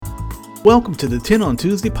Welcome to the 10 on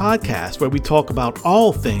Tuesday podcast, where we talk about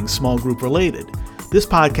all things small group related. This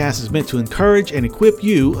podcast is meant to encourage and equip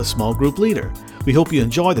you, a small group leader. We hope you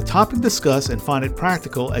enjoy the topic discussed and find it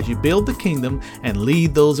practical as you build the kingdom and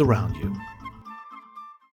lead those around you.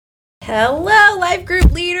 Hello, life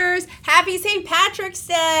group leaders. Happy St. Patrick's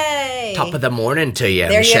Day. Top of the morning to you,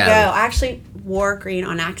 there Michelle. You go. I actually wore green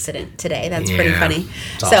on accident today. That's pretty funny.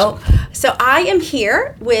 Awesome. So I am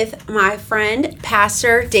here with my friend,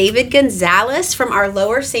 Pastor David Gonzalez from our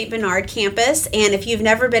Lower St. Bernard campus. And if you've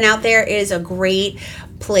never been out there, it is a great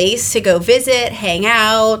place to go visit, hang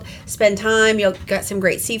out, spend time. You'll got some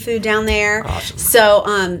great seafood down there.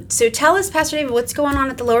 Awesome. So tell us, Pastor David, what's going on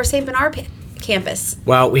at the Lower St. Bernard campus?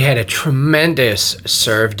 Well, we had a tremendous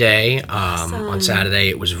serve day Awesome. on Saturday.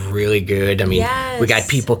 It was really good. I mean, Yes. we got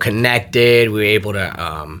people connected. We were able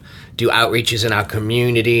to do outreaches in our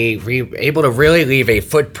community. We were able to really leave a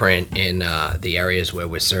footprint in the areas where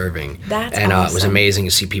we're serving. That's and awesome. It was amazing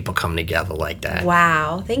to see people come together like that.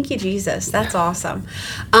 Wow. Thank you, Jesus. That's awesome.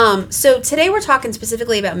 So today we're talking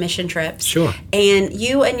specifically about mission trips. Sure. And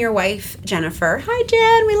you and your wife, Jennifer. Hi,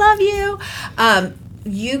 Jen. We love you.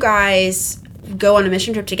 You guys go on a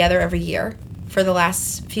mission trip together every year. For the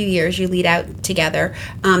last few years, you lead out together.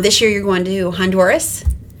 This year, you're going to Honduras.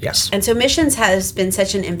 Yes. And so missions has been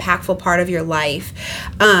such an impactful part of your life.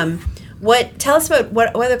 Tell us about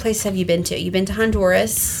what other places have you been to? You've been to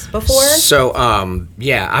Honduras before? So,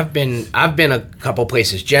 I've been a couple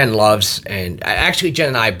places. Jen loves, and actually Jen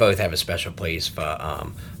and I both have a special place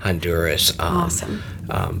for Honduras. Awesome.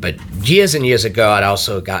 But years and years ago, I'd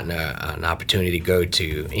also gotten an opportunity to go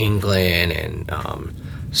to England and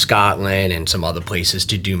Scotland and some other places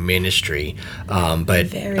to do ministry.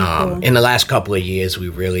 Very cool. In the last couple of years,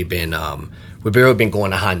 we've really been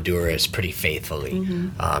going to Honduras pretty faithfully.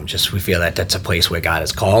 Mm-hmm. We feel that that's a place where God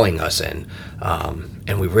is calling us in,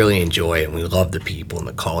 and we really enjoy it. And we love the people and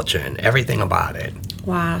the culture and everything about it.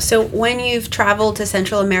 Wow. So when you've traveled to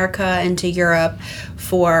Central America and to Europe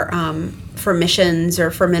for missions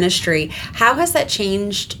or for ministry, how has that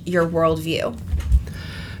changed your worldview?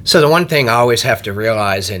 So the one thing I always have to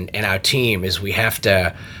realize in our team is we have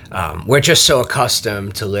to, we're just so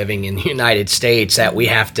accustomed to living in the United States that we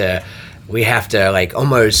have to like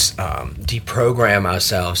almost deprogram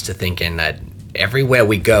ourselves to thinking that everywhere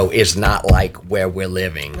we go is not like where we're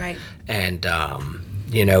living. Right. And,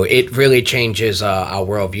 it really changes our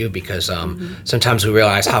worldview because sometimes we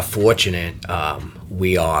realize how fortunate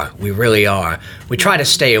we are. We really are. We try to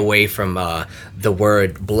stay away from the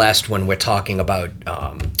word blessed when we're talking about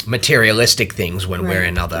materialistic things when we're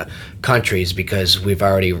in other countries, because we've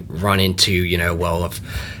already run into,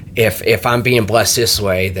 if I'm being blessed this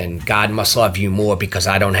way, then God must love you more because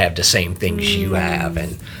I don't have the same things you have.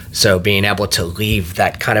 And so being able to leave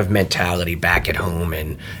that kind of mentality back at home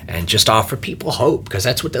and just offer people hope, because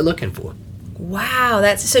that's what they're looking for.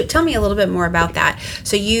 Wow. So tell me a little bit more about that.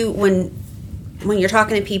 So when you're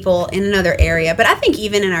talking to people in another area, but I think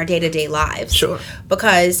even in our day-to-day lives. Sure.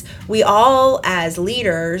 Because we all, as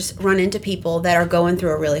leaders, run into people that are going through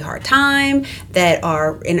a really hard time, that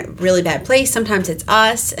are in a really bad place. Sometimes it's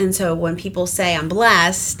us. And so when people say, I'm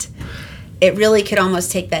blessed, it really could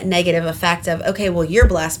almost take that negative effect of, okay, well, you're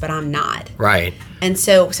blessed, but I'm not. Right. And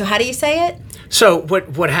so how do you say it? So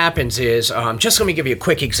what happens is, just let me give you a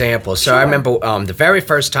quick example. So I remember the very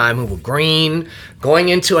first time we were green, going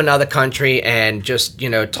into another country and just,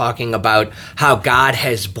 talking about how God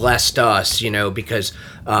has blessed us, because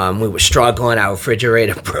we were struggling. Our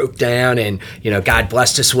refrigerator broke down and, God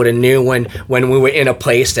blessed us with a new one when we were in a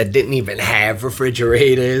place that didn't even have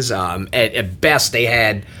refrigerators. At best, they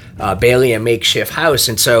had barely a makeshift house.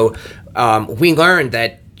 And so we learned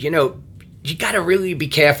that, you got to really be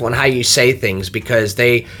careful on how you say things, because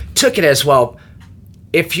they took it as, well,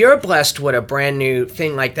 if you're blessed with a brand new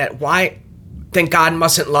thing like that, why then God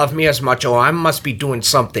mustn't love me as much, or I must be doing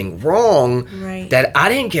something wrong that I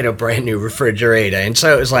didn't get a brand new refrigerator. And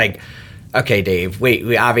so it was like, okay, Dave,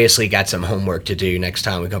 we obviously got some homework to do next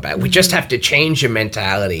time we go back. We just have to change your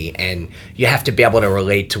mentality, and you have to be able to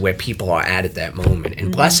relate to where people are at that moment.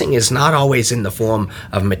 And blessing is not always in the form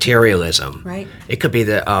of materialism. Right. It could be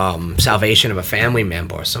the salvation of a family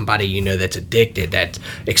member or somebody that's addicted, that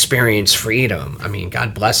experienced freedom. I mean,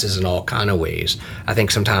 God blesses in all kind of ways. I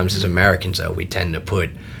think sometimes as Americans, though, we tend to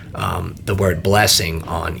put the word blessing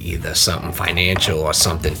on either something financial or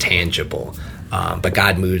something tangible. But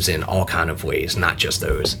God moves in all kind of ways, not just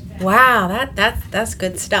those. Wow, that's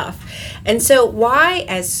good stuff. And so why,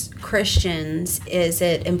 as Christians, is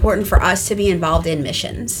it important for us to be involved in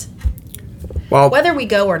missions? Well, Whether we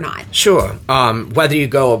go or not. Sure. Whether you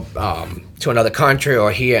go to another country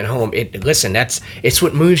or here at home, it's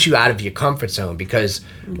what moves you out of your comfort zone, because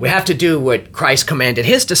we have to do what Christ commanded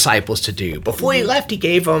his disciples to do. Before he left, he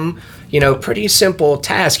gave them, pretty simple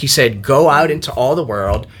task. He said, go out into all the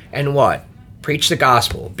world and what? Preach the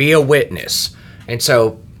gospel, be a witness. And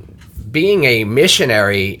so being a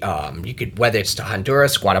missionary, you could, whether it's to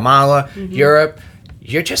Honduras, Guatemala, Europe,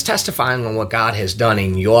 you're just testifying on what God has done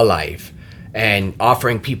in your life and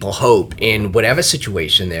offering people hope in whatever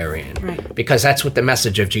situation they're in. Right. Because that's what the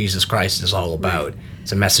message of Jesus Christ is all about. Right.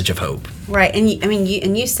 It's a message of hope. Right. And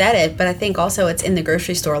you said it, but I think also it's in the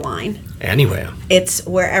grocery store line. Anywhere. It's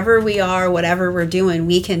wherever we are, whatever we're doing,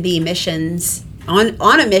 we can be missions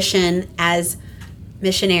on a mission as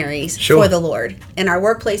missionaries for the Lord in our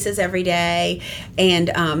workplaces every day and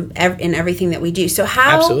in everything that we do. So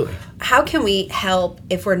how can we help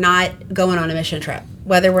if we're not going on a mission trip,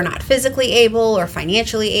 whether we're not physically able or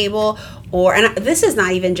financially able, and this is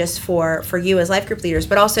not even just for you as life group leaders,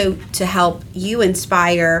 but also to help you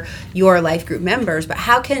inspire your life group members. But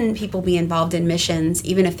how can people be involved in missions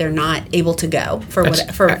even if they're not able to go for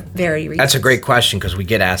various reasons? That's a great question, because we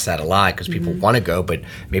get asked that a lot, because people want to go but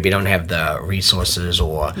maybe don't have the resources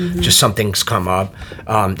or just something's come up.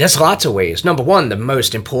 There's lots of ways. Number one, the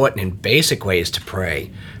most important and basic way is to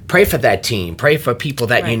pray. Pray for that team. Pray for people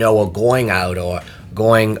that you know are going out or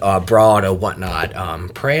going abroad or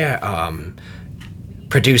whatnot. Prayer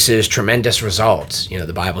produces tremendous results.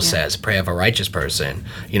 The Bible says prayer of a righteous person,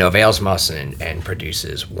 avails much and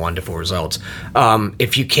produces wonderful results.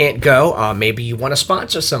 If you can't go, maybe you want to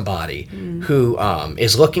sponsor somebody who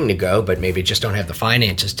is looking to go, but maybe just don't have the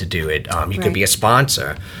finances to do it. You could be a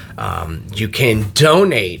sponsor. You can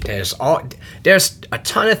donate. There's a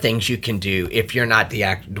ton of things you can do if you're not the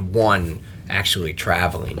one actually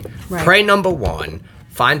traveling. Right. Pray, number one.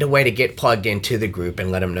 Find a way to get plugged into the group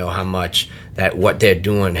and let them know how much that what they're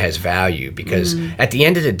doing has value. Because at the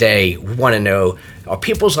end of the day, we want to know, are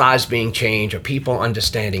people's lives being changed? Are people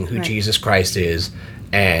understanding who Jesus Christ is?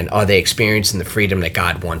 And are they experiencing the freedom that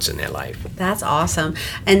God wants in their life? That's awesome.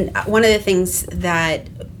 And one of the things that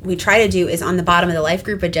we try to do is on the bottom of the life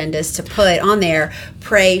group agendas to put on there,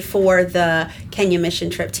 pray for the Kenya mission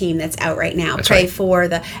trip team that's out right now. That's pray right. for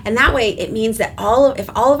and that way it means that if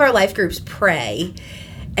all of our life groups pray,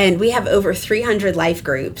 and we have over 300 life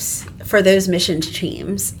groups for those mission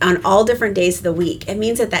teams on all different days of the week, it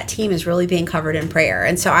means that team is really being covered in prayer.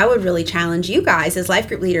 And so I would really challenge you guys as life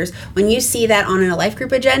group leaders, when you see that on a life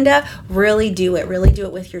group agenda, really do it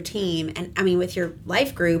with your team and with your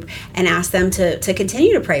life group, and ask them to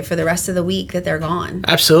continue to pray for the rest of the week that they're gone.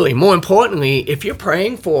 Absolutely. More importantly, if you're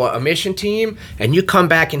praying for a mission team and you come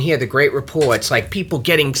back and hear the great reports, like people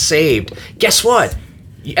getting saved, guess what?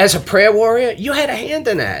 As a prayer warrior, you had a hand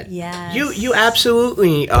in that. Yes. You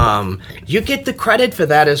absolutely, you get the credit for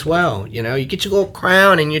that as well. You get your little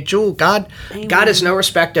crown and your jewel. God is no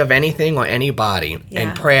respecter of anything or anybody. Yeah.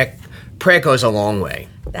 And prayer goes a long way.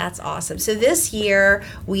 That's awesome. So this year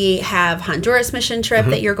we have Honduras mission trip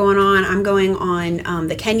that you're going on. I'm going on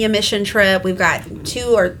the Kenya mission trip. We've got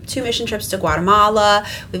two mission trips to Guatemala.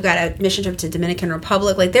 We've got a mission trip to Dominican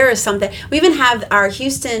Republic. Like, there is something. We even have our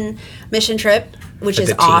Houston mission trip, which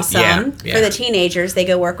is awesome for the teenagers. They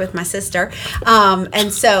go work with my sister,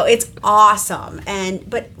 and so it's awesome.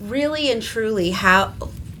 But really and truly,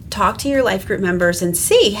 talk to your life group members and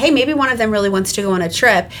see, hey, maybe one of them really wants to go on a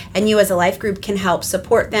trip, and you as a life group can help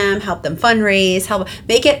support them, help them fundraise, help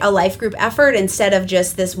make it a life group effort instead of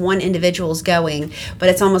just this one individual's going. But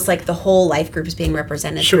it's almost like the whole life group is being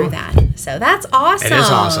represented through that. So that's awesome. It is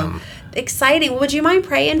awesome. Exciting. Would you mind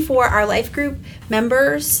praying for our life group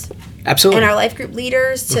members? Absolutely. And our life group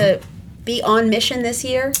leaders to be on mission this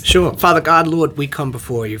year? Sure. Father God, Lord, we come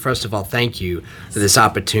before you. First of all, thank you for this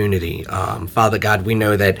opportunity. Father God, we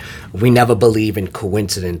know that we never believe in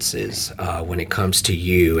coincidences when it comes to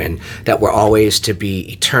you, and that we're always to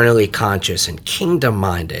be eternally conscious and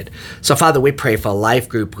kingdom-minded. So, Father, we pray for life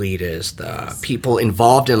group leaders, the people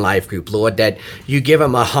involved in life group, Lord, that you give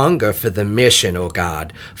them a hunger for the mission, oh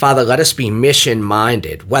God. Father, let us be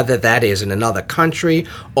mission-minded, whether that is in another country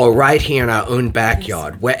or right here in our own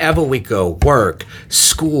backyard, wherever we go, work,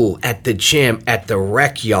 school, at the gym, at the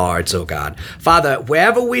rec yards, oh God. Father,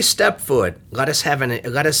 wherever we step foot, let us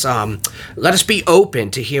be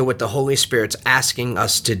open to hear what the Holy Spirit's asking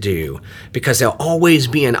us to do, because there'll always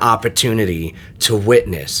be an opportunity to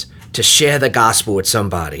witness, to share the gospel with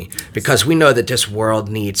somebody, because we know that this world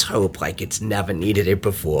needs hope like it's never needed it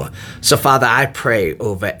before. So Father, I pray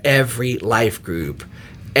over every life group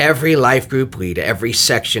leader, every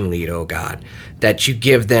section leader, oh God, that you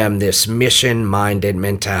give them this mission-minded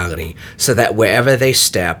mentality, so that wherever they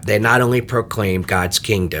step, they not only proclaim God's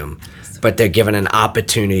kingdom, but they're given an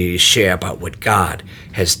opportunity to share about what God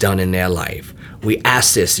has done in their life. We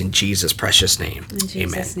ask this in Jesus' precious name. In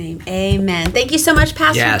Jesus' name. Amen. Thank you so much,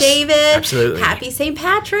 Pastor David. Absolutely. Happy St.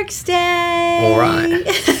 Patrick's Day. All right.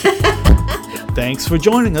 Thanks for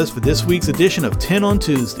joining us for this week's edition of 10 on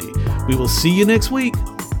Tuesday. We will see you next week.